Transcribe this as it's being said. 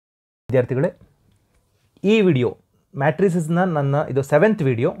ವಿದ್ಯಾರ್ಥಿಗಳೇ, ಈ ವಿಡಿಯೋ ಮ್ಯಾಟ್ರಿಸಸ್ನ ನನ್ನ ಇದು 7th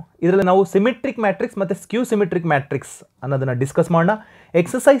ವಿಡಿಯೋ. ಇದರಲ್ಲಿ ನಾವು ಸಿಮೆಟ್ರಿಕ್ ಮ್ಯಾಟ್ರಿಕ್ಸ್ ಮತ್ತು ಸ್ಕ್ಯೂ ಸಿಮೆಟ್ರಿಕ್ ಮ್ಯಾಟ್ರಿಕ್ಸ್ ಅನ್ನೋದನ್ನು ಡಿಸ್ಕಸ್ ಮಾಡೋಣ.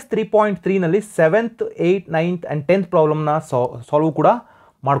 Exercise 3.3ನಲ್ಲಿ 7th, 8th, 9th and 10th ಪ್ರಾಬ್ಲಮ್ನ solve ಕೂಡ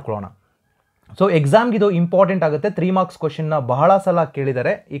ಮಾಡ್ಕೊಳ್ಳೋಣ. ಸೊ ಎಕ್ಸಾಮ್ಗೆ ಇದು ಇಂಪಾರ್ಟೆಂಟ್ ಆಗುತ್ತೆ. 3 ಮಾರ್ಕ್ಸ್ ಕ್ವಶನ್ನ ಬಹಳ ಸಲ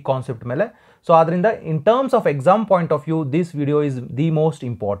ಕೇಳಿದ್ದಾರೆ ಈ ಕಾನ್ಸೆಪ್ಟ್ ಮೇಲೆ. ಸೊ ಆದ್ದರಿಂದ in terms of exam point of view this video is the most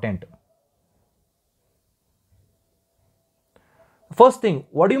important. First thing,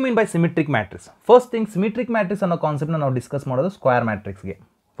 what do you mean by symmetric matrix? First thing, symmetric matrix ಅನ್ನೋ ಕಾನ್ಸೆಪ್ಟ್ನ ನಾವು ಡಿಸ್ಕಸ್ ಮಾಡೋದು ಸ್ಕ್ವೇರ್ ಮ್ಯಾಟ್ರಿಕ್ಸ್ಗೆ.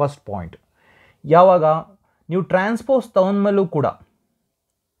 ಫಸ್ಟ್ ಪಾಯಿಂಟ್, ಯಾವಾಗ ನೀವು transpose ತಗೊಂಡ್ಮೇಲೂ ಕೂಡ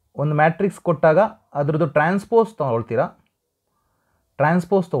ಒಂದು matrix ಕೊಟ್ಟಾಗ ಅದರದ್ದು ಟ್ರಾನ್ಸ್ಪೋಸ್ ತೊಗೊಳ್ತೀರಾ.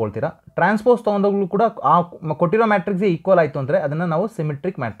 ಟ್ರಾನ್ಸ್ಪೋಸ್ ತೊಗೊಂಡಾಗಲೂ ಕೂಡ ಆ ಕೊಟ್ಟಿರೋ ಮ್ಯಾಟ್ರಿಕ್ಸ್ಗೆ ಈಕ್ವಲ್ ಆಯಿತು ಅಂದರೆ ಅದನ್ನು ನಾವು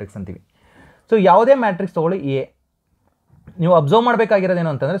ಸಿಮೆಟ್ರಿಕ್ ಮ್ಯಾಟ್ರಿಕ್ಸ್ ಅಂತೀವಿ. ಸೊ ಯಾವುದೇ ಮ್ಯಾಟ್ರಿಕ್ಸ್ ತೊಗೊಳ್ಳಿ, ನೀವು ಅಬ್ಸರ್ವ್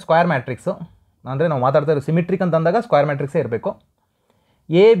ಮಾಡಬೇಕಾಗಿರೋದೇನು ಅಂತಂದರೆ ಸ್ಕ್ವೇರ್ ಮ್ಯಾಟ್ರಿಕ್ಸು ಅಂದರೆ ನಾವು ಮಾತಾಡ್ತಾ ಇರೋ ಸಿಮೆಟ್ರಿಕ್ ಅಂತ ಅಂದಾಗ ಸ್ಕ್ವೇರ್ ಮ್ಯಾಟ್ರಿಕ್ಸೇ ಇರಬೇಕು.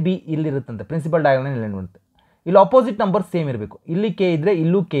 ಎ ಬಿ ಇಲ್ಲಿರುತ್ತಂತೆ, ಪ್ರಿನ್ಸಿಪಲ್ ಡಯಾಗೋನಲ್ ಇಲ್ಲಿ ಬರುತ್ತೆ. ಇಲ್ಲಿ ಆಪೋಸಿಟ್ ನಂಬರ್ ಸೇಮ್ ಇರಬೇಕು. ಇಲ್ಲಿ ಕೆ ಇದ್ದರೆ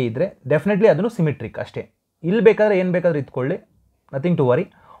ಇಲ್ಲೂ ಕೆ ಇದ್ದರೆ ಡೆಫಿನೆಟ್ಲಿ ಅದನ್ನು ಸಿಮೆಟ್ರಿಕ್ ಅಷ್ಟೇ. ಇಲ್ಲಿ ಬೇಕಾದರೆ ಏನು ಬೇಕಾದರೂ ಇಟ್ಕೊಳ್ಳಿ, nothing to worry.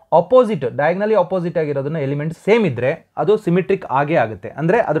 Opposite diagonally opposite ಆಗಿರೋದನ್ನ element same ಇದ್ದರೆ ಅದು ಸಿಮೆಟ್ರಿಕ್ ಆಗೇ ಆಗುತ್ತೆ.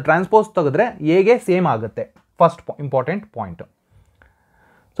 ಅಂದರೆ ಅದು ಟ್ರಾನ್ಸ್ಪೋಸ್ ತೆಗೆದ್ರೆ ಎಗೆ ಸೇಮ್ ಆಗುತ್ತೆ. First important point.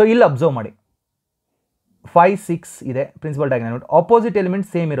 ಸೊ ಇಲ್ಲಿ ಅಬ್ಸರ್ವ್ ಮಾಡಿ, 5, 6 ಇದೆ principal diagonal. Opposite element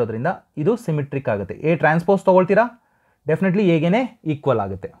same ಇರೋದ್ರಿಂದ ಇದು ಸಿಮೆಟ್ರಿಕ್ ಆಗುತ್ತೆ. ಎ ಟ್ರಾನ್ಸ್ಪೋಸ್ ತೊಗೊಳ್ತೀರಾ, ಡೆಫಿನೆಟ್ಲಿ ಹೇಗೇನೆ ಈಕ್ವಲ್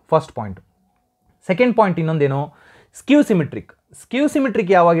ಆಗುತ್ತೆ. First point. ಸೆಕೆಂಡ್ ಪಾಯಿಂಟ್ ಇನ್ನೊಂದೇನು, ಸ್ಕ್ಯೂ ಸಿಮೆಟ್ರಿಕ್. ಸ್ಕ್ಯೂ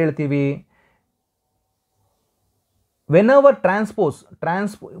ಸಿಮೆಟ್ರಿಕ್ ಯಾವಾಗ ಹೇಳ್ತೀವಿ? ವೆನೆವರ್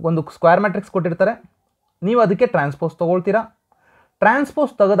ಒಂದು ಸ್ಕ್ವೇರ್ ಮ್ಯಾಟ್ರಿಕ್ಸ್ ಕೊಟ್ಟಿರ್ತಾರೆ, ನೀವು ಅದಕ್ಕೆ ಟ್ರಾನ್ಸ್ಪೋಸ್ ತೊಗೊಳ್ತೀರಾ.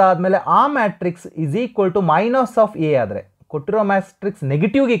 ಟ್ರಾನ್ಸ್ಪೋಸ್ ತೆಗೆದಾದ್ಮೇಲೆ ಆ matrix is equal to minus of A ಆದರೆ, ಕೊಟ್ಟಿರೋ ಮ್ಯಾಟ್ರಿಕ್ಸ್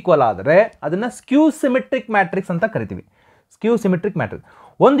ನೆಗೆಟಿವ್ಗೆ ಈಕ್ವಲ್ ಆದರೆ ಅದನ್ನು ಸ್ಕ್ಯೂ ಸಿಮೆಟ್ರಿಕ್ ಮ್ಯಾಟ್ರಿಕ್ಸ್ ಅಂತ ಕರಿತೀವಿ. ಸ್ಕ್ಯೂ ಸಿಮೆಟ್ರಿಕ್ ಮ್ಯಾಟ್ರಿಕ್ಸ್.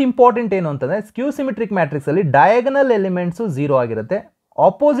 ಒಂದು ಇಂಪಾರ್ಟೆಂಟ್ ಏನು ಅಂತಂದರೆ, ಸ್ಕ್ಯೂ ಸಿಮೆಟ್ರಿಕ್ ಮ್ಯಾಟ್ರಿಕ್ಸಲ್ಲಿ ಡಯಾಗನಲ್ ಎಲಿಮೆಂಟ್ಸು 0 ಆಗಿರುತ್ತೆ,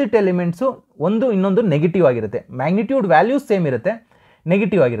 ಆಪೋಸಿಟ್ ಎಲಿಮೆಂಟ್ಸು ಇನ್ನೊಂದು ನೆಗೆಟಿವ್ ಆಗಿರುತ್ತೆ. ಮ್ಯಾಗ್ನಿಟ್ಯೂಡ್ ವ್ಯಾಲ್ಯೂಸ್ ಸೇಮ್ ಇರುತ್ತೆ,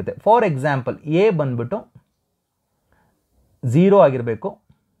 ನೆಗೆಟಿವ್ ಆಗಿರುತ್ತೆ. ಫಾರ್ ಎಕ್ಸಾಂಪಲ್, ಎ ಬಂದ್ಬಿಟ್ಟು 0 ಆಗಿರಬೇಕು.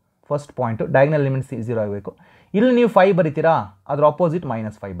 ಫಸ್ಟ್ ಪಾಯಿಂಟು, ಡಯಾಗನಲ್ ಎಲಿಮೆಂಟ್ಸ್ 0 ಆಗಬೇಕು. ಇಲ್ಲಿ ನೀವು 5 ಬರೀತೀರಾ, ಅದ್ರ ಆಪೋಸಿಟ್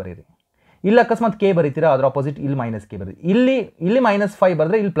 -5 ಬರೀರಿ. ಇಲ್ಲಿ ಅಕಸ್ಮಾತ್ ಕೆ ಬರೀತೀರಾ, ಅದ್ರ ಆಪೋಸಿಟ್ ಇಲ್ಲಿ -k ಬರೀರಿ. ಇಲ್ಲಿ -5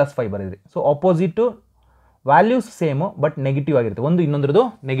 ಬರೆದ್ರೆ ಇಲ್ಲಿ +5 ಬರೀರಿ. So ಆಪೋಸಿಟು values same but negative ಆಗಿರುತ್ತೆ. ಒಂದು ಇನ್ನೊಂದ್ರದ್ದು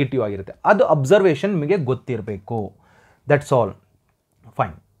ನೆಗೆಟಿವ್ ಆಗಿರುತ್ತೆ. ಅದು ಅಬ್ಸರ್ವೇಷನ್ ನಿಮಗೆ ಗೊತ್ತಿರಬೇಕು. That's all.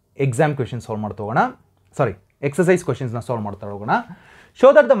 Fine. Exam question solve ಮಾಡ್ತಾ ಹೋಗೋಣ. ಎಕ್ಸಸೈಸ್ ಕ್ವೆಶನ್ಸ್ನ ಸಾಲ್ವ್ ಮಾಡ್ತಾ ಹೋಗೋಣ. Show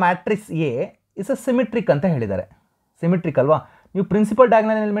that the matrix A is a symmetric ಅಂತ ಹೇಳಿದ್ದಾರೆ. ಸಿಮೆಟ್ರಿಕ್ ಅಲ್ವಾ? ನೀವು ಪ್ರಿನ್ಸಿಪಲ್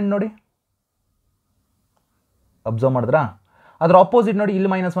ಡಯಾಗ್ನಲ್ ಎಲಿಮೆಂಟ್ ನೋಡಿ, ಅಬ್ಸರ್ವ್ ಮಾಡಿದ್ರಾ? ಅದರ ಆಪೋಸಿಟ್ ನೋಡಿ, ಇಲ್ಲಿ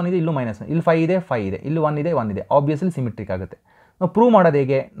 -1 ಇದೆ, ಇಲ್ಲೂ -1, ಇಲ್ಲಿ 5 ಇದೆ, 5 ಇದೆ, ಇಲ್ಲಿ 1 ಇದೆ, 1 ಇದೆ. ಆಬ್ವಿಯಸ್ಲಿ ಸಿಮೆಟ್ರಿಕ್ ಆಗುತ್ತೆ. ನಾವು ಪ್ರೂವ್ ಮಾಡೋದು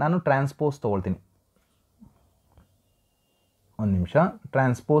ಹೇಗೆ? ನಾನು ಟ್ರಾನ್ಸ್ಪೋಸ್ ತೊಗೊಳ್ತೀನಿ. ಒಂದು ನಿಮಿಷ,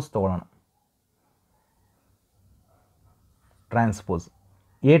 ಟ್ರಾನ್ಸ್ಪೋಸ್ ತೊಗೊಳ್ಳೋಣ. Transpose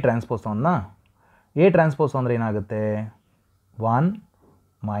A transpose ತೊಗೊಂಡ್ನಾ? A transpose ಅಂದರೆ ಏನಾಗುತ್ತೆ? 1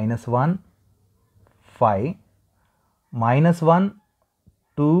 -1 5 -1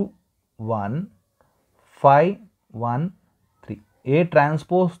 2 1 5 1 3. ಎ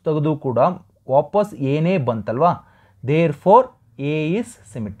ಟ್ರಾನ್ಸ್ಪೋಸ್ ತೆಗೆದು ಕೂಡ ವಾಪಸ್ ಏನೇ ಬಂತಲ್ವಾ? There four A is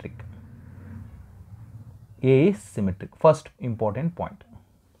symmetric. A is symmetric. First important point.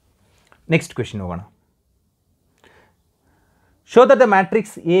 Next question ಹೋಗೋಣ. Show that the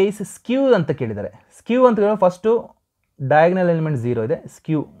matrix A is ಸ್ಕ್ಯೂ ಅಂತ ಕೇಳಿದ್ದಾರೆ. ಸ್ಕ್ಯೂ ಅಂತ ಹೇಳಿದ್ರೆ ಫಸ್ಟು ಡಯಾಗ್ನಲ್ ಎಲಿಮೆಂಟ್ 0 ಇದೆ,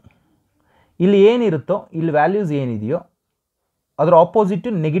 ಸ್ಕ್ಯೂ. ಇಲ್ಲಿ ಏನಿರುತ್ತೋ, ಇಲ್ಲಿ ವ್ಯಾಲ್ಯೂಸ್ ಏನಿದೆಯೋ ಅದರ ಆಪೋಸಿಟ್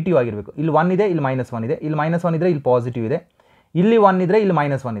ನೆಗೆಟಿವ್ ಆಗಿರಬೇಕು. ಇಲ್ಲಿ 1 ಇದೆ, ಇಲ್ಲಿ -1 ಇದೆ, ಇಲ್ಲಿ -1 ಇದ್ದರೆ ಇಲ್ಲಿ ಪಾಸಿಟಿವ್ ಇದೆ, ಇಲ್ಲಿ 1 ಇದ್ದರೆ ಇಲ್ಲಿ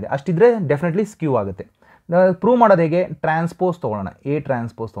 -1 ಇದೆ. ಅಷ್ಟಿದ್ರೆ ಡೆಫಿನೆಟ್ಲಿ ಸ್ಕ್ಯೂ ಆಗುತ್ತೆ. ಪ್ರೂವ್ ಮಾಡೋದು ಹೇಗೆ? ಟ್ರಾನ್ಸ್ಪೋಸ್ ತೊಗೊಳ್ಳೋಣ. ಎ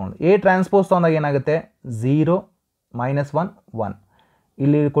ಟ್ರಾನ್ಸ್ಪೋಸ್ ತೊಗೊಳ್ಳೋಣ. ಎ ಟ್ರಾನ್ಸ್ಪೋಸ್ ತೊಗೊಂಡಾಗ ಏನಾಗುತ್ತೆ? 0 -1 1.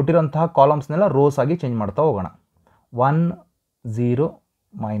 ಇಲ್ಲಿ ಕೊಟ್ಟಿರೋಂತಹ ಕಾಲಮ್ಸ್ನೆಲ್ಲ ರೋಸ್ ಆಗಿ ಚೇಂಜ್ ಮಾಡ್ತಾ ಹೋಗೋಣ. 1 0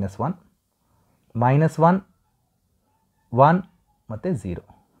 -1 -1 1 ಮತ್ತು 0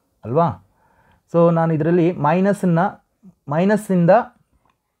 ಅಲ್ವಾ? ಸೊ ನಾನು ಇದರಲ್ಲಿ ಮೈನಸ್ಸಿಂದ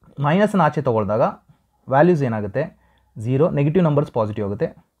ಆಚೆ ತೊಗೊಳ್ದಾಗ ವ್ಯಾಲ್ಯೂಸ್ ಏನಾಗುತ್ತೆ? 0. ನೆಗೆಟಿವ್ ನಂಬರ್ಸ್ ಪಾಸಿಟಿವ್ ಆಗುತ್ತೆ,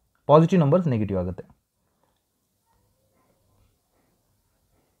 ಪಾಸಿಟಿವ್ ನಂಬರ್ಸ್ ನೆಗೆಟಿವ್ ಆಗುತ್ತೆ.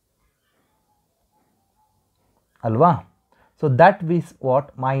 ಅಲ್ವಾ? So that is what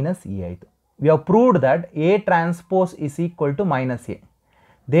 -e ಆಯಿತು. We have proved that A transpose is equal to -a.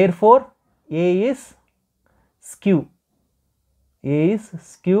 There four A is ಸ್ಕ್ಯೂ. A is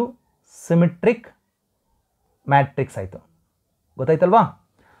ಸ್ಕ್ಯೂ symmetric matrix ಆಯಿತು. ಗೊತ್ತಾಯ್ತಲ್ವಾ?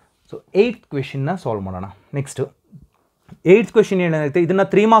 So 8th ಕ್ವೆಶನ್ನ solve ಮಾಡೋಣ. Next 8th question ಏನಾಗುತ್ತೆ? ಇದನ್ನು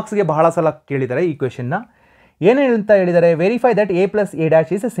 3 ಮಾರ್ಕ್ಸ್ಗೆ ಬಹಳ ಸಲ ಕೇಳಿದ್ದಾರೆ ಈ ಕ್ವೆಶನ್ನ. ಏನೇನು ಅಂತ ಹೇಳಿದ್ದಾರೆ? Verify that a +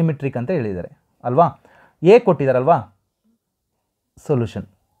 a' is symmetric ಅಂತ ಹೇಳಿದ್ದಾರೆ ಅಲ್ವಾ? ಎ ಕೊಟ್ಟಿದ್ದಾರಲ್ವಾ? ಸೊಲ್ಯೂಷನ್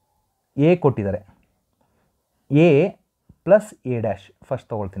ಎ ಕೊಟ್ಟಿದ್ದಾರೆ. ಎ + a' ಫಸ್ಟ್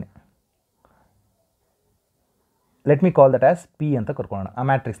ತೊಗೊಳ್ತೀನಿ. Let me call that as P ಅಂತ ಕರ್ಕೊಳ್ಳೋಣ. ಆ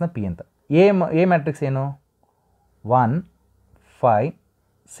ಮ್ಯಾಟ್ರಿಕ್ಸ್ನ ಪಿ ಅಂತ. ಎ ಮ್ಯಾಟ್ರಿಕ್ಸ್ ಏನು? 1 5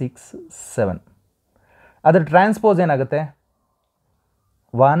 6 7. ಅದರ ಟ್ರಾನ್ಸ್ಪೋಸ್ ಏನಾಗುತ್ತೆ?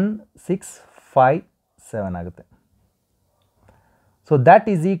 1 6 5 7 ಆಗುತ್ತೆ. So that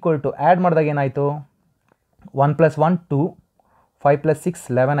is equal to, add ಮಾಡಿದಾಗ ಏನಾಯಿತು? 1 + 1 2, 5 + 6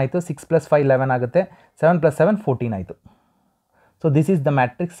 11 ಆಯಿತು, 6 + 5 11 ಆಗುತ್ತೆ, 7 + 7 14 ಆಯಿತು. So this is the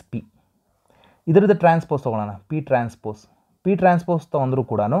matrix P. ಇದರದ್ದು ಟ್ರಾನ್ಸ್ಪೋಸ್ ತೊಗೊಳ್ಳೋಣ, ಪಿ ಟ್ರಾನ್ಸ್ಪೋಸ್ ತೊಗೊಂಡ್ರೂ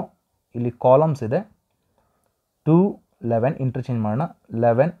ಕೂಡ ಇಲ್ಲಿ ಕಾಲಮ್ಸ್ ಇದೆ, 2 11 ಇಂಟರ್ಚೇಂಜ್ ಮಾಡೋಣ,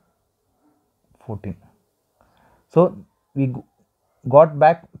 11 14. So we got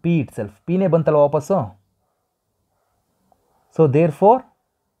back P it self, ಪಿನೇ ಬಂತಲ್ಲ ವಾಪಸ್ಸು. So there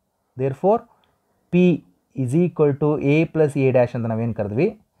four P is equal to A plus A dash ಅಂತ ನಾವೇನು ಕರೆದ್ವಿ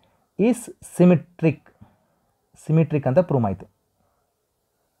ಈಸ್ ಸಿಮಿಟ್ರಿಕ್ ಅಂತ ಪ್ರೂವ್ ಆಯಿತು.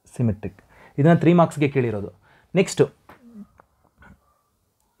 ಸಿಮಿಟ್ರಿಕ್. ಇದನ್ನು 3 ಮಾರ್ಕ್ಸ್ಗೆ ಕೇಳಿರೋದು.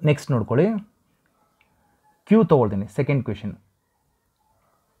 ನೆಕ್ಸ್ಟ್ ನೋಡ್ಕೊಳ್ಳಿ, ಕ್ಯೂ ತೊಗೊಳ್ತೀನಿ. Second question,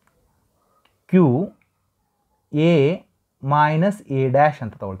 Q A minus A dash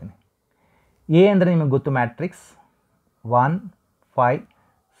ಅಂತ ತೊಗೊಳ್ತೀನಿ. ಎ ಅಂದರೆ ನಿಮಗೆ ಗೊತ್ತು ಮ್ಯಾಟ್ರಿಕ್ಸ್ 1 5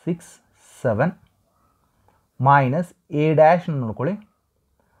 6 7 ಮೈನಸ್ ಎ ಡ್ಯಾಶ್ ನೋಡ್ಕೊಳ್ಳಿ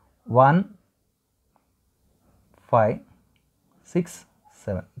 1 5 6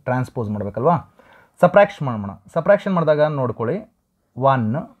 7. ಟ್ರಾನ್ಸ್ಪೋಸ್ ಮಾಡಬೇಕಲ್ವಾ? ಸಪ್ರಾಕ್ಷನ್ ಮಾಡಿದಾಗ ನೋಡ್ಕೊಳ್ಳಿ,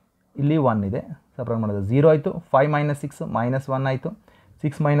 1 ಇಲ್ಲಿ 1 ಇದೆ, ಸಪ್ರಾಕ್ಟ್ ಮಾಡಿದಾಗ 0 ಆಯಿತು, 5 - 6 -1 ಆಯಿತು,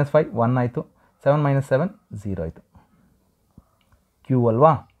 6 - 5 1 ಆಯಿತು, 7 - 7 0 ಆಯಿತು. ಕ್ಯೂ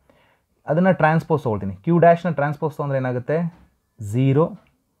ಅಲ್ವಾ? ಅದನ್ನು ಟ್ರಾನ್ಸ್ಪೋಸ್ ತೊಗೊಳ್ತೀನಿ. ಕ್ಯೂ ಡ್ಯಾಶ್ನ ಟ್ರಾನ್ಸ್ಪೋಸ್ ತೊಗೊಂಡ್ರೆ ಏನಾಗುತ್ತೆ? 0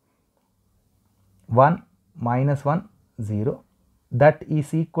 1 -1 0. That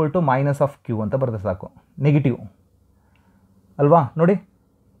is equal to minus of Q ಅಂತ ಬರೆದ್ರೆ ಸಾಕು. ನೆಗೆಟಿವ್ ಅಲ್ವಾ? ನೋಡಿ,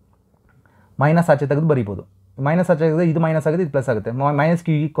 ಮೈನಸ್ ಆಚೆ ತೆಗೆದು ಬರೀಬೋದು. ಮೈನಸ್ ಆಚೆ ತೆಗೆದು ಇದು ಮೈನಸ್ ಆಗುತ್ತೆ, ಇದು ಪ್ಲಸ್ ಆಗುತ್ತೆ, ಮೈನಸ್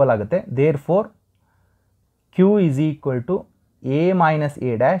ಕ್ಯೂ ಈಕ್ವಲ್ ಆಗುತ್ತೆ. There four Q is equal to A minus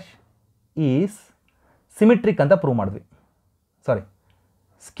A dash is symmetric ಅಂತ ಪ್ರೂವ್ ಮಾಡಿದ್ವಿ. ಸಾರಿ,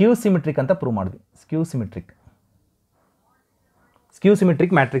 ಸ್ಕ್ಯೂ ಸಿಮಿಟ್ರಿಕ್ ಅಂತ ಪ್ರೂವ್ ಮಾಡಿದ್ವಿ. ಸ್ಕ್ಯೂ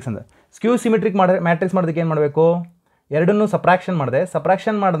ಸಿಮಿಟ್ರಿಕ್ ಮ್ಯಾಟ್ರಿಕ್ಸ್ ಅಂದರೆ, ಸ್ಕ್ಯೂ ಸಿಮಿಟ್ರಿಕ್ ಮ್ಯಾಟ್ರಿಕ್ಸ್ ಮಾಡೋದಕ್ಕೆ ಏನು ಮಾಡಬೇಕು? ಎರಡನ್ನೂ ಸಪ್ರಾಕ್ಷನ್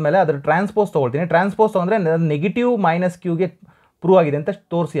ಮಾಡಿದ್ಮೇಲೆ ಅದರ ಟ್ರಾನ್ಸ್ಪೋಸ್ ತೊಗೊಳ್ತೀನಿ. ಟ್ರಾನ್ಸ್ಪೋಸ್ ತೊಗೊಂಡ್ರೆ ನೆಗೆಟಿವ್ ಮೈನಸ್ ಕ್ಯೂಗೆ ಪ್ರೂವ್ ಆಗಿದೆ ಅಂತ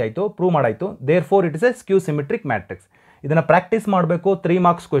prove ಮಾಡಾಯಿತು. There four it is A ಸ್ಕ್ಯೂ symmetric matrix. ಇದನ್ನು ಪ್ರಾಕ್ಟೀಸ್ ಮಾಡಬೇಕು. 3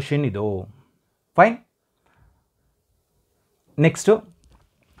 ಮಾರ್ಕ್ಸ್ ಕ್ವೆಶನ್ ಇದು. ಫೈನ್. ನೆಕ್ಸ್ಟು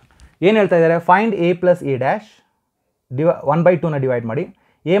ಏನು ಹೇಳ್ತಾ ಇದ್ದಾರೆ? Find A plus A dash 1/2ನ divide ಮಾಡಿ,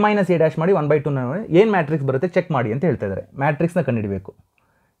 ಎ ಮೈನಸ್ ಎ ಡ್ಯಾಶ್ ಮಾಡಿ 1/2ನ ಮಾಡಿ, ಏನು ಮ್ಯಾಟ್ರಿಕ್ಸ್ ಬರುತ್ತೆ ಚೆಕ್ ಮಾಡಿ ಅಂತ ಹೇಳ್ತಾ ಇದ್ದಾರೆ. ಮ್ಯಾಟ್ರಿಕ್ಸ್ನ ಕಂಡುಹಿಡಬೇಕು.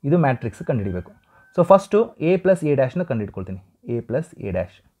 ಇದು matrix ಕಂಡುಹಿಡಬೇಕು. So first A plus A ಡ್ಯಾಶ್ನ ಕಂಡುಹಿಡ್ಕೊಳ್ತೀನಿ. A plus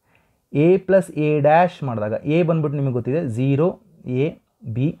A dash ಮಾಡಿದಾಗ ಎ ಬಂದ್ಬಿಟ್ಟು ನಿಮಗೆ ಗೊತ್ತಿದೆ 0 a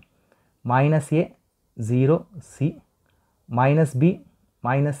b minus A 0 c minus B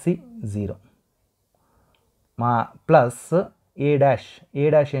minus C 0 plus A dash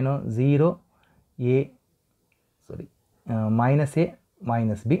ಏನು 0 a minus A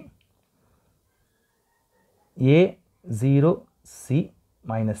minus B A 0 C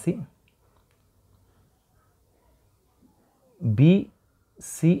minus C B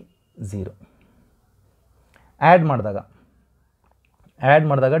C 0. Add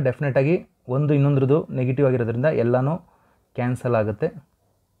ಮಾಡಿದಾಗ ಡೆಫಿನೆಟಾಗಿ ಒಂದು ಇನ್ನೊಂದ್ರದ್ದು negative ಆಗಿರೋದ್ರಿಂದ ಎಲ್ಲನೂ cancel ಆಗುತ್ತೆ.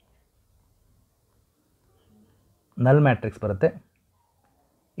 ನಲ್ ಮ್ಯಾಟ್ರಿಕ್ಸ್ ಬರುತ್ತೆ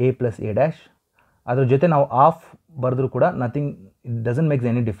ಎ ಪ್ಲಸ್ ಎ ಡ್ಯಾಶ್. ಅದ್ರ ಜೊತೆ ನಾವು ಆಫ್ ಬರೆದ್ರೂ ಕೂಡ nothing, it doesn't makes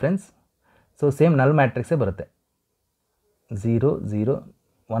any difference. So same ನಲ್ ಮ್ಯಾಟ್ರಿಕ್ಸೇ ಬರುತ್ತೆ. 0 0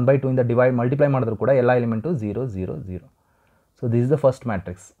 1/2 ಇಂದ ಮಲ್ಟಿಪ್ಲೈ ಮಾಡಿದ್ರು ಕೂಡ ಎಲ್ಲ element 0 0 0. So this is the first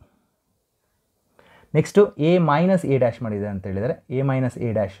matrix. Next A minus A dash ಮಾಡಿದೆ ಅಂತ ಹೇಳಿದರೆ, ಎ ಮೈನಸ್ ಎ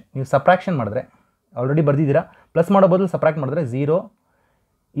ಡ್ಯಾಶ್ ನೀವು ಸಪ್ರಾಕ್ಷನ್ ಮಾಡಿದ್ರೆ ಆಲ್ರೆಡಿ ಬರ್ದಿದ್ದೀರಾ, ಪ್ಲಸ್ ಮಾಡೋ ಬದಲು ಸಪ್ರಾಕ್ಟ್ ಮಾಡಿದ್ರೆ 0,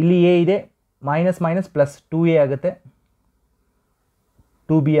 ಇಲ್ಲಿ ಎ ಇದೆ, ಮೈನಸ್ ಪ್ಲಸ್ 2a ಆಗುತ್ತೆ,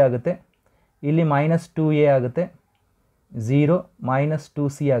 2b ಆಗುತ್ತೆ, ಇಲ್ಲಿ ಮೈನಸ್ 2a ಆಗುತ್ತೆ, 0 ಮೈನಸ್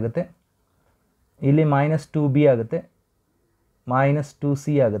 2c ಆಗುತ್ತೆ, ಇಲ್ಲಿ ಮೈನಸ್ 2b ಆಗುತ್ತೆ, ಮೈನಸ್ 2c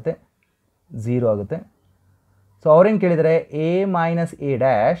ಆಗುತ್ತೆ, 0 ಆಗುತ್ತೆ. ಸೊ ಅವ್ರೇನು ಕೇಳಿದರೆ ಎ ಮೈನಸ್ ಎ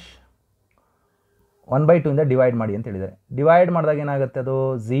ಡ್ಯಾಶ್ 1/2 ಇಂದ ಡಿವೈಡ್ ಮಾಡಿ ಅಂತ ಹೇಳಿದ್ದಾರೆ. ಡಿವೈಡ್ ಮಾಡಿದಾಗ ಏನಾಗುತ್ತೆ? ಅದು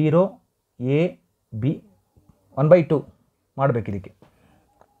 0 a b 1/2 ಮಾಡಬೇಕು ಇದಕ್ಕೆ.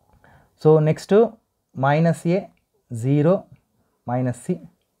 So next minus A 0 minus C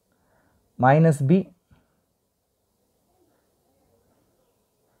minus B,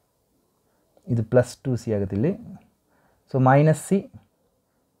 ಇದು ಪ್ಲಸ್ 2c ಆಗುತ್ತೆ ಇಲ್ಲಿ. ಸೊ ಮೈನಸ್ ಸಿ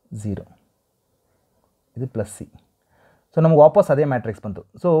 0, ಇದು ಪ್ಲಸ್ ಸಿ. ಸೊ ನಮ್ಗೆ ವಾಪಸ್ ಅದೇ ಮ್ಯಾಟ್ರಿಕ್ಸ್ ಬಂತು.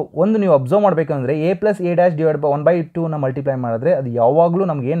 ಸೊ ಒಂದು ನೀವು ಅಬ್ಸರ್ವ್ ಮಾಡಬೇಕಂದ್ರೆ A plus A dash divide by 1/2ನ multiply ಮಾಡಿದ್ರೆ ಅದು ಯಾವಾಗಲೂ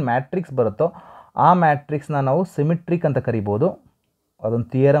ನಮ್ಗೆ ಏನು ಮ್ಯಾಟ್ರಿಕ್ಸ್ ಬರುತ್ತೋ ಆ ಮ್ಯಾಟ್ರಿಕ್ಸ್ನ ನಾವು ಸಿಮಿಟ್ರಿಕ್ ಅಂತ ಕರಿಬೋದು. ಅದೊಂದು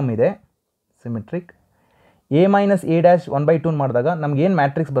ಥಿಯರಮ್ ಇದೆ, symmetric. A minus A dash 1/2 ಮಾಡಿದಾಗ ನಮ್ಗೆ ಏನು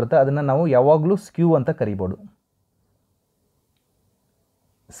ಮ್ಯಾಟ್ರಿಕ್ಸ್ ಬರುತ್ತೆ ಅದನ್ನು ನಾವು ಯಾವಾಗಲೂ ಸ್ಕ್ಯೂ ಅಂತ ಕರಿಬೋದು.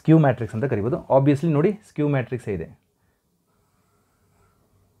 ಸ್ಕ್ಯೂ ಮ್ಯಾಟ್ರಿಕ್ಸ್ ಅಂತ ಕರಿಬೋದು. ಆಬ್ವಿಯಸ್ಲಿ ನೋಡಿ ಸ್ಕ್ಯೂ ಮ್ಯಾಟ್ರಿಕ್ಸೇ ಇದೆ,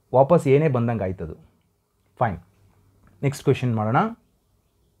 ವಾಪಸ್ ಏನೇ ಬಂದಂಗೆ ಆಯ್ತದು. ಫೈನ್, ನೆಕ್ಸ್ಟ್ ಕ್ವೆಶನ್ ಮಾಡೋಣ.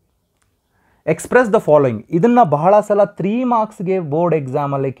 Express the following. ಇದನ್ನು ಬಹಳ ಸಲ 3 ಮಾರ್ಕ್ಸ್ಗೆ ಬೋರ್ಡ್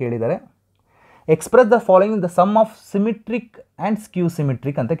ಎಕ್ಸಾಮಲ್ಲಿ ಕೇಳಿದ್ದಾರೆ. Express the following the sum of symmetric and ಸ್ಕ್ಯೂ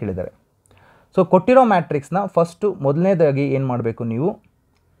symmetric ಅಂತ ಕೇಳಿದ್ದಾರೆ. ಸೊ ಕೊಟ್ಟಿರೋ ಮ್ಯಾಟ್ರಿಕ್ಸ್ನ ಫಸ್ಟು ಮೊದಲನೇದಾಗಿ ಏನು ಮಾಡಬೇಕು ನೀವು,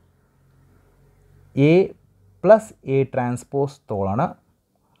 ಎ ಪ್ಲಸ್ ಎ ಟ್ರಾನ್ಸ್ಪೋಸ್ ತೊಗೊಳ್ಳೋಣ.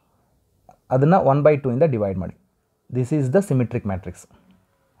 ಅದನ್ನು 1/2 ಇಂದ ಡಿವೈಡ್ ಮಾಡಿ. This is the symmetric matrix.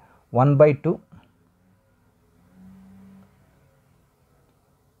 1/2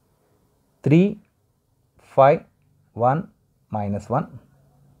 3 5 1 -1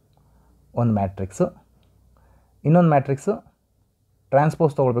 ಒಂದು ಮ್ಯಾಟ್ರಿಕ್ಸು. ಇನ್ನೊಂದು ಮ್ಯಾಟ್ರಿಕ್ಸು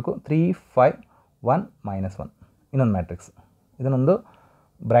ಟ್ರಾನ್ಸ್ಪೋಸ್ ತೊಗೊಳ್ಬೇಕು, 3 5 1 -1 ಇನ್ನೊಂದು ಮ್ಯಾಟ್ರಿಕ್ಸ್. ಇದನ್ನೊಂದು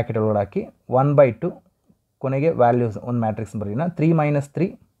ಬ್ರ್ಯಾಕೆಟ್ ಒಳಗಡೆ ಹಾಕಿ 1/2 ಕೊನೆಗೆ ವ್ಯಾಲ್ಯೂಸ್ ಒಂದು ಮ್ಯಾಟ್ರಿಕ್ಸ್ ಬರೀನ. 3 - 3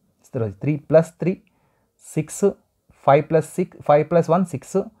 3 + 3 6 5 + 1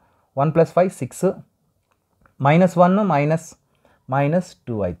 6 1 + 5 6 -1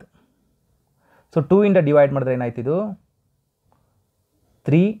 -2 ಆಯಿತು. ಸೊ 2 ಇಂದ ಡಿವೈಡ್ ಮಾಡಿದ್ರೆ ಏನಾಯ್ತಿದು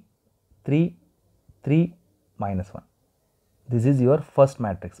 3 3 3 -1. This is your first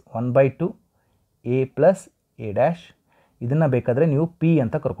matrix 1/2 A plus A dash. ಇದನ್ನು ಬೇಕಾದರೆ ನೀವು ಪಿ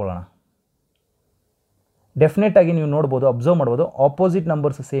ಅಂತ ಕರ್ಕೊಳ್ಳೋಣ. ಡೆಫಿನೆಟಾಗಿ ನೀವು ನೋಡ್ಬೋದು, ಅಬ್ಸರ್ವ್ ಮಾಡ್ಬೋದು, ಆಪೋಸಿಟ್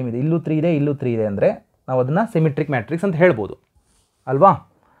ನಂಬರ್ಸ್ ಸೇಮ್ ಇದೆ. ಇಲ್ಲೂ 3 ಇದೆ, ಇಲ್ಲೂ 3 ಇದೆ ಅಂದರೆ ನಾವು ಅದನ್ನು ಸಿಮಿಟ್ರಿಕ್ ಮ್ಯಾಟ್ರಿಕ್ಸ್ ಅಂತ ಹೇಳ್ಬೋದು ಅಲ್ವಾ.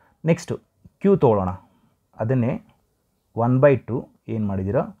 ನೆಕ್ಸ್ಟು ಕ್ಯೂ ತೊಗೊಳ್ಳೋಣ. ಅದನ್ನೇ 1/2 ಏನು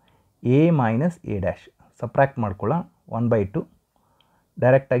ಮಾಡಿದ್ದೀರೋ A minus A dash subtract ಮಾಡ್ಕೊಳ್ಳೋಣ. 1/2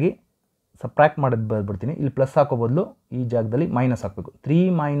 ಡೈರೆಕ್ಟಾಗಿ ಸಪ್ರ್ಯಾಕ್ಟ್ ಮಾಡೋದು ಬರ್ಬಿಡ್ತೀನಿ. ಇಲ್ಲಿ ಪ್ಲಸ್ ಹಾಕೋ ಬದಲು ಈ ಜಾಗದಲ್ಲಿ ಮೈನಸ್ ಹಾಕಬೇಕು. 3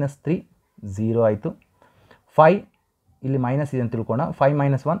 - 3 0 ಆಯಿತು. 5 ಇಲ್ಲಿ ಮೈನಸ್ ಇದೆ ಅಂತ ತಿಳ್ಕೊಳ್ಳೋಣ. 5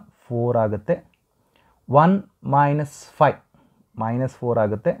 - 1 4 ಆಗುತ್ತೆ. 1 - 5 -4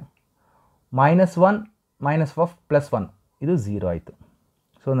 ಆಗುತ್ತೆ. -1 -4 +1 ಇದು 0 ಆಯಿತು.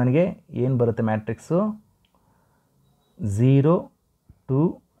 ಸೊ ನನಗೆ ಏನು ಬರುತ್ತೆ ಮ್ಯಾಟ್ರಿಕ್ಸು 0 2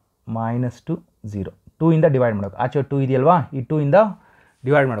 -2 0. 2 ಇಂದ ಡಿವೈಡ್ ಮಾಡಬೇಕು. ಆಚೆ 2 ಇದೆಯಲ್ವಾ, ಈ 2 ಇಂದ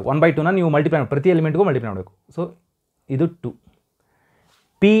ಡಿವೈಡ್ ಮಾಡಬೇಕು. 1/2ನ ನೀವು ಮಲ್ಟಿಪ್ಲೈ ಮಾಡಿ, ಪ್ರತಿ ಎಲಿಮೆಂಟ್ಗೂ ಮಲ್ಟಿಪ್ಲೈ ಮಾಡಬೇಕು. ಸೊ ಇದು 2.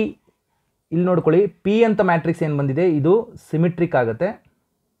 ಪಿ ಇಲ್ಲಿ ನೋಡ್ಕೊಳ್ಳಿ, ಪಿ ಅಂತ ಮ್ಯಾಟ್ರಿಕ್ಸ್ ಏನು ಬಂದಿದೆ ಇದು ಸಿಮಿಟ್ರಿಕ್ ಆಗುತ್ತೆ.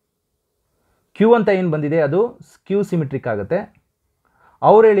 ಕ್ಯೂ ಅಂತ ಏನು ಬಂದಿದೆ ಅದು ಸ್ಕ್ಯೂ ಸಿಮಿಟ್ರಿಕ್ ಆಗುತ್ತೆ.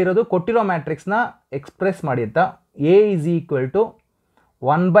 ಅವ್ರು ಹೇಳಿರೋದು ಕೊಟ್ಟಿರೋ ಮ್ಯಾಟ್ರಿಕ್ಸ್ನ ಎಕ್ಸ್ಪ್ರೆಸ್ ಮಾಡಿ ಅಂತ. A is equal to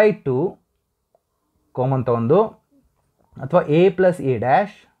 1/2 common ತಗೊಂಡು, ಅಥವಾ ಎ ಪ್ಲಸ್ ಎ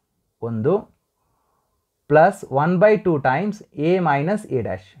ಡ್ಯಾಶ್ ಒಂದು plus 1/2 times A minus A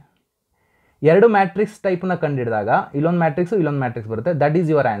dash. ಎರಡು ಮ್ಯಾಟ್ರಿಕ್ಸ್ ಟೈಪ್ನ ಕಂಡುಹಿಡಿದಾಗ ಇಲ್ಲೊಂದು ಮ್ಯಾಟ್ರಿಕ್ಸು ಇಲ್ಲೊಂದು ಮ್ಯಾಟ್ರಿಕ್ಸ್ ಬರುತ್ತೆ. That is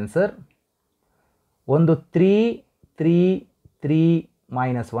your answer. ಒಂದು 3 3 3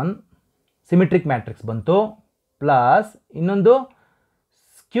 -1 ಸಿಮಿಟ್ರಿಕ್ ಮ್ಯಾಟ್ರಿಕ್ಸ್ ಬಂತು, ಪ್ಲಸ್ ಇನ್ನೊಂದು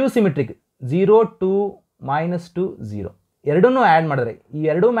ಸ್ಕ್ಯೂ ಸಿಮಿಟ್ರಿಕ್ 0 2 -2 0. ಎರಡನ್ನೂ ಆ್ಯಡ್ ಮಾಡಿದ್ರೆ, ಈ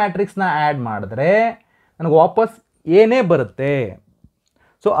ಎರಡೂ ಮ್ಯಾಟ್ರಿಕ್ಸ್ನ ಆ್ಯಡ್ ಮಾಡಿದ್ರೆ ನನಗೆ ವಾಪಸ್ ಏನೇ ಬರುತ್ತೆ.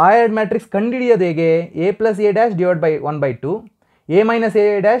 ಸೊ ಆ ಎರಡು ಮ್ಯಾಟ್ರಿಕ್ಸ್ ಕಂಡುಹಿಡಿಯೋದು ಹೇಗೆ, A plus A dash divide by 1/2 A minus A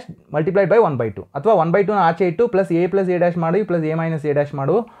dash multiplied by 1/2, ಅಥವಾ 1/2ನ ಆಚೆ ಇಟ್ಟು plus A plus A dash ಮಾಡಿ plus A minus A dash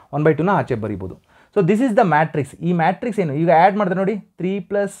ಮಾಡು 1/2ನ ಆಚೆ ಬರೀಬೋದು. So this is the matrix. ಈ ಮ್ಯಾಟ್ರಿಕ್ಸ್ ಏನು ಈಗ ಆ್ಯಡ್ ಮಾಡಿದ್ರೆ ನೋಡಿ, 3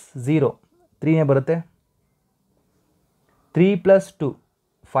 + 0 3ನೇ ಬರುತ್ತೆ, 3 + 2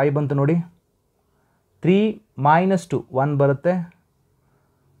 5 ಬಂತು ನೋಡಿ, 3 - 2 1 ಬರುತ್ತೆ,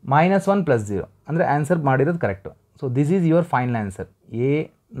 -1 + 0 ಅಂದರೆ ಆನ್ಸರ್ ಮಾಡಿರೋದು correct. So this is your final answer.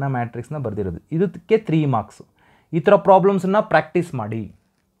 ಎನ ಮ್ಯಾಟ್ರಿಕ್ಸ್ನ ಬರ್ದಿರೋದು. ಇದಕ್ಕೆ 3 ಮಾರ್ಕ್ಸು. ಈ ಥರ ಪ್ರಾಬ್ಲಮ್ಸನ್ನ ಪ್ರಾಕ್ಟೀಸ್ ಮಾಡಿ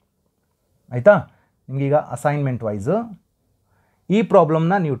ಆಯಿತಾ. ನಿಮಗೀಗ ಅಸೈನ್ಮೆಂಟ್ ವೈಸು ಈ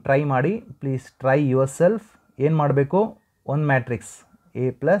ಪ್ರಾಬ್ಲಮ್ನ ನೀವು ಟ್ರೈ ಮಾಡಿ. Please try your self. ಏನು ಮಾಡಬೇಕು, ಒಂದು matrix A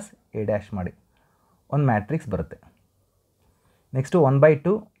plus A dash ಮಾಡಿ, ಒಂದು ಮ್ಯಾಟ್ರಿಕ್ಸ್ ಬರುತ್ತೆ. Next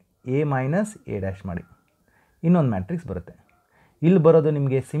 1/2 A minus A dash ಮಾಡಿ, ಇನ್ನೊಂದು ಮ್ಯಾಟ್ರಿಕ್ಸ್ ಬರುತ್ತೆ. ಇಲ್ಲಿ ಬರೋದು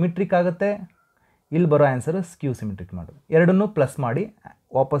ನಿಮಗೆ ಸಿಮಿಟ್ರಿಕ್ ಆಗುತ್ತೆ, ಇಲ್ಲಿ ಬರೋ ಆನ್ಸರು ಸ್ಕ್ಯೂ ಸಿಮಿಟ್ರಿಕ್ ಮಾಡೋದು. ಎರಡನ್ನೂ ಪ್ಲಸ್ ಮಾಡಿ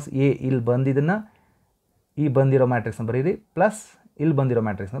ವಾಪಸ್ ಎ ಇಲ್ಲಿ ಬಂದಿದ್ದನ್ನು ಈ ಬಂದಿರೋ ಮ್ಯಾಟ್ರಿಕ್ಸ್ನ ಬರೀರಿ, ಪ್ಲಸ್ ಇಲ್ಲಿ ಬಂದಿರೋ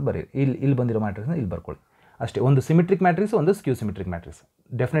ಮ್ಯಾಟ್ರಿಕ್ಸ್ನ ಬರೀರಿ, ಇಲ್ಲಿ ಬಂದಿರೋ ಮ್ಯಾಟ್ರಿಕ್ಸ್ನ ಇಲ್ಲಿ ಬರ್ಕೊಳ್ಳಿ ಅಷ್ಟೇ. ಒಂದು ಸಿಮಿಟ್ರಿಕ್ ಮ್ಯಾಟ್ರಿಕ್ಸ್, ಒಂದು ಸ್ಕ್ಯೂ symmetric matrix.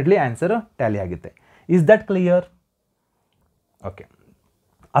 Definitely answer Tally ಆಗುತ್ತೆ. Is that clear? Okay.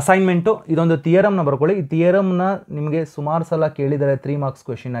 Assignment ಇದೊಂದು ಥಿಯರಮ್ನ ಬರ್ಕೊಳ್ಳಿ. ಈ ಥಿಯರಮ್ನ ನಿಮಗೆ ಸುಮಾರು ಸಲ ಕೇಳಿದ್ದಾರೆ 3 ಮಾರ್ಕ್ಸ್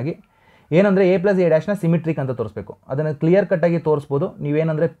ಕ್ವೆಶನ್ ಆಗಿ. ಏನಂದರೆ ಎ ಪ್ಲಸ್ ಎ ಡ್ಯಾಶ್ನ ಸಿಮಿಟ್ರಿಕ್ ಅಂತ ತೋರಿಸ್ಬೇಕು. ಅದನ್ನು ಕ್ಲಿಯರ್ ಕಟ್ಟಾಗಿ ತೋರಿಸ್ಬೋದು.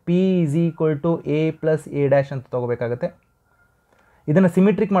 ನೀವೇನಂದರೆ P is equal to A plus A dash ಅಂತ ತೊಗೋಬೇಕಾಗತ್ತೆ. ಇದನ್ನು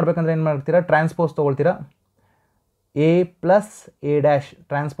ಸಿಮಿಟ್ರಿಕ್ ಮಾಡಬೇಕಂದ್ರೆ ಏನು ಮಾಡ್ತೀರಾ, transpose ತೊಗೊಳ್ತೀರಾ. A plus A dash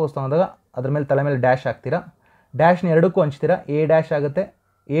transpose ತೊಗೊಂಡಾಗ ಅದ್ರ ಮೇಲೆ ತಲೆ ಮೇಲೆ ಡ್ಯಾಶ್ ಹಾಕ್ತೀರಾ, ಡ್ಯಾಶ್ನ ಎರಡಕ್ಕೂ ಹಂಚ್ತೀರಾ, ಎ ಡ್ಯಾಶ್ ಆಗುತ್ತೆ,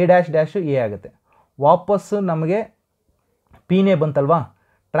 ಎ ಡ್ಯಾಶ್ ಡ್ಯಾಶು ಎ ಆಗುತ್ತೆ. ವಾಪಸ್ಸು ನಮಗೆ ಪಿನೇ ಬಂತಲ್ವಾ,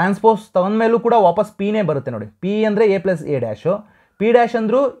 ಟ್ರಾನ್ಸ್ಪೋಸ್ ತೊಗೊಂಡ್ಮೇಲೂ ಕೂಡ ವಾಪಸ್ ಪಿನೇ ಬರುತ್ತೆ ನೋಡಿ. ಪಿ ಅಂದರೆ A plus A dash, P dash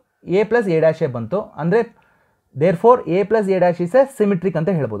ಅಂದರೂ ಎ ಪ್ಲಸ್ ಎ ಡ್ಯಾಶೇ ಬಂತು. ಅಂದರೆ there four A plus A dash is A symmetric ಅಂತ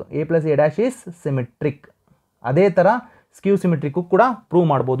ಹೇಳ್ಬೋದು. A plus A dash is symmetric. ಅದೇ ಥರ ಸ್ಕ್ಯೂ ಸಿಮಿಟ್ರಿಕ್ಕು ಕೂಡ ಪ್ರೂವ್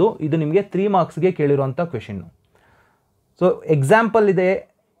ಮಾಡ್ಬೋದು. ಇದು ನಿಮಗೆ 3 ಮಾರ್ಕ್ಸ್ಗೆ ಕೇಳಿರುವಂಥ ಕ್ವೆಶನ್ನು. ಸೊ ಎಕ್ಸಾಂಪಲ್ ಇದೆ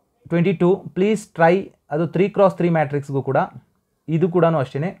 22, ಪ್ಲೀಸ್ ಟ್ರೈ. ಅದು 3x3 ಮ್ಯಾಟ್ರಿಕ್ಸ್ಗೂ ಕೂಡ ಇದು ಕೂಡ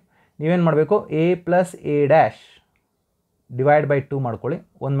ಅಷ್ಟೇ. ನೀವೇನು ಮಾಡಬೇಕು, A plus A dash divide by 2 ಮಾಡ್ಕೊಳ್ಳಿ,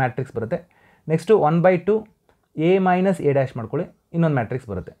 ಒಂದು ಮ್ಯಾಟ್ರಿಕ್ಸ್ ಬರುತ್ತೆ. Next 1/2 A minus A dash ಮಾಡ್ಕೊಳ್ಳಿ, ಇನ್ನೊಂದು ಮ್ಯಾಟ್ರಿಕ್ಸ್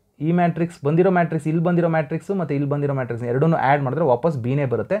ಬರುತ್ತೆ. ಈ ಮ್ಯಾಟ್ರಿಕ್ಸ್ ಬಂದಿರೋ ಮ್ಯಾಟ್ರಿಕ್ಸ್, ಇಲ್ಲಿ ಬಂದಿರೋ ಮ್ಯಾಟ್ರಿಕ್ಸು ಮತ್ತು ಇಲ್ಲಿ ಬಂದಿರೋ ಮ್ಯಾಟ್ರಿಕ್ಸ್ ಎರಡನ್ನೂ ಆ್ಯಡ್ ಮಾಡಿದ್ರೆ ವಾಪಸ್ ಬಿನೇ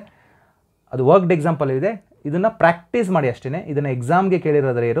ಬರುತ್ತೆ. ಅದು ವರ್ಕ್ಡ್ ಎಕ್ಸಾಂಪಲ್ ಇದೆ. ಇದನ್ನು ಪ್ರಾಕ್ಟೀಸ್ ಮಾಡಿ ಅಷ್ಟೇ. ಇದನ್ನು ಎಕ್ಸಾಮ್ಗೆ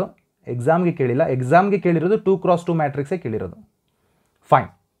ಕೇಳಿರೋದ್ರೆ ಇರೋ, ಎಕ್ಸಾಮ್ಗೆ ಕೇಳಿಲ್ಲ. ಎಕ್ಸಾಮ್ಗೆ ಕೇಳಿರೋದು 2x2 ಮ್ಯಾಟ್ರಿಕ್ಸೇ ಕೇಳಿರೋದು. Fine,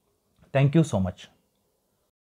 thank you so much.